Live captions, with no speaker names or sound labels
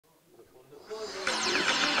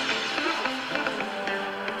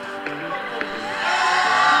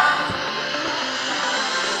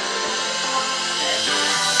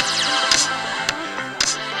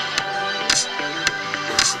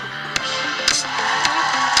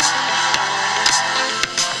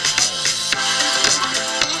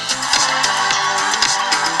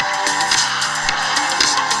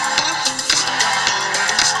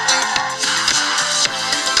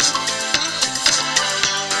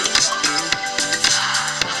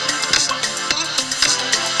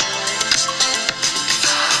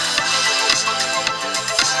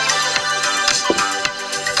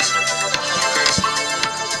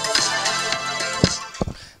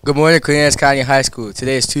Good morning, Clean County High School.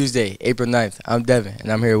 Today is Tuesday, April 9th. I'm Devin,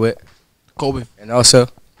 and I'm here with Colby. And also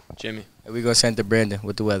Jimmy. And we're going to send to Brandon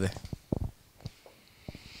with the weather.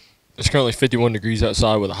 It's currently 51 degrees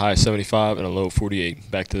outside with a high of 75 and a low of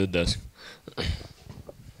 48. Back to the desk.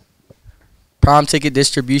 Prom ticket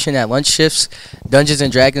distribution at lunch shifts. Dungeons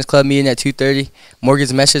and Dragons Club meeting at 2:30.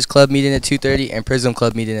 Morgan's Message Club meeting at 2:30. And Prism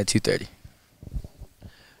Club meeting at 2:30.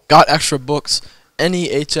 Got extra books.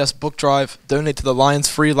 NEHS book drive. Donate to the Lions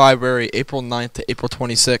Free Library April 9th to April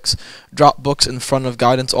 26th. Drop books in front of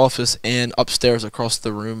guidance office and upstairs across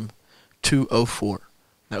the room 204.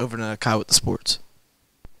 Now over to Kyle with the sports.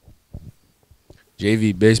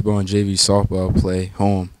 JV baseball and JV softball play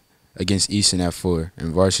home against Easton at 4,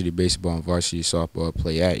 and varsity baseball and varsity softball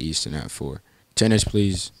play at Easton at 4. Tennis,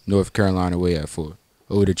 please, North Carolina away at 4.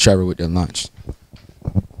 Over to Trevor with the lunch.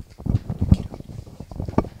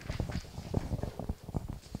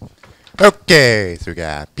 Okay, so we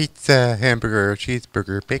got pizza, hamburger,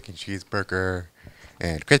 cheeseburger, bacon cheeseburger,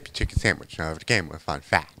 and crispy chicken sandwich. Now, the game with a fun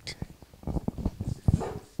fact.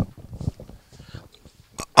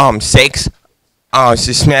 6.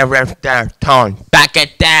 She smell right there, tone. Back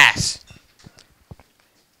at that.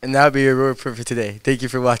 And that'll be your report for today. Thank you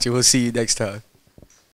for watching. We'll see you next time.